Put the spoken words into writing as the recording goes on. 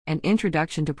An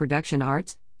Introduction to Production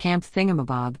Arts, Camp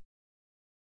Thingamabob.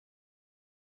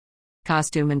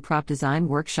 Costume and Prop Design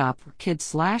Workshop for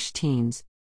Kids/Teens.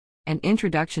 An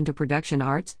Introduction to Production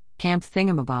Arts, Camp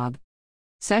Thingamabob.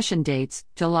 Session dates,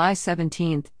 July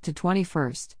 17th to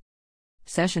 21st.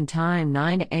 Session time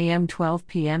 9 a.m. 12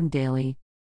 p.m. daily.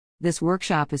 This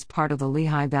workshop is part of the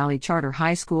Lehigh Valley Charter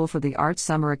High School for the Arts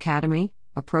Summer Academy,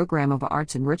 a program of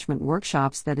arts enrichment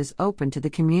workshops that is open to the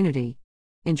community.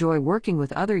 Enjoy working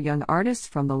with other young artists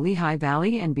from the Lehigh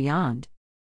Valley and beyond.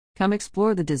 Come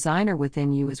explore the designer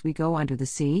within you as we go under the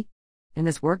sea. In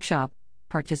this workshop,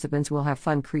 participants will have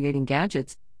fun creating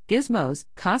gadgets, gizmos,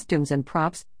 costumes and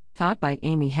props, taught by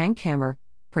Amy Hankhammer,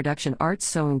 production arts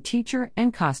sewing teacher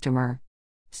and costumer.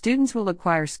 Students will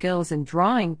acquire skills in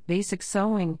drawing, basic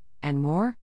sewing, and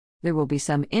more. There will be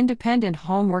some independent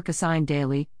homework assigned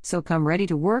daily, so come ready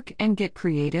to work and get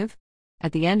creative.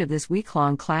 At the end of this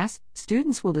week-long class,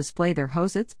 students will display their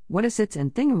hosets, what-is-its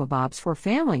and thingamabobs for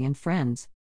family and friends.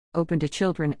 Open to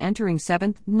children entering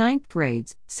 7th, 9th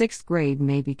grades, 6th grade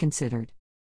may be considered.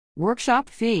 Workshop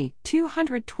fee,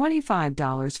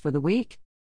 $225 for the week.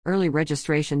 Early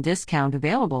registration discount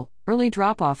available, early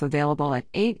drop-off available at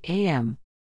 8 a.m.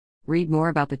 Read more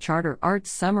about the Charter Arts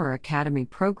Summer Academy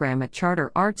program at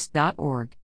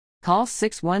charterarts.org. Call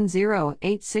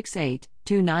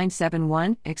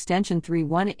 610-868-2971, extension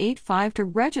 3185 to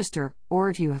register, or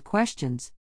if you have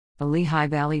questions. The Lehigh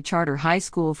Valley Charter High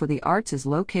School for the Arts is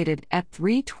located at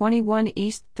 321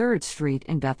 East 3rd Street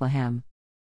in Bethlehem.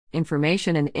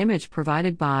 Information and image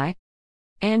provided by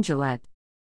Angelette,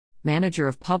 Manager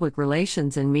of Public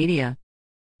Relations and Media.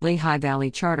 Lehigh Valley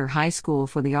Charter High School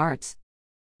for the Arts.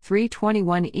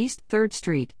 321 East 3rd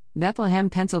Street,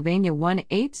 Bethlehem, Pennsylvania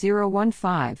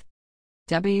 18015.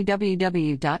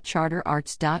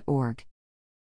 www.charterarts.org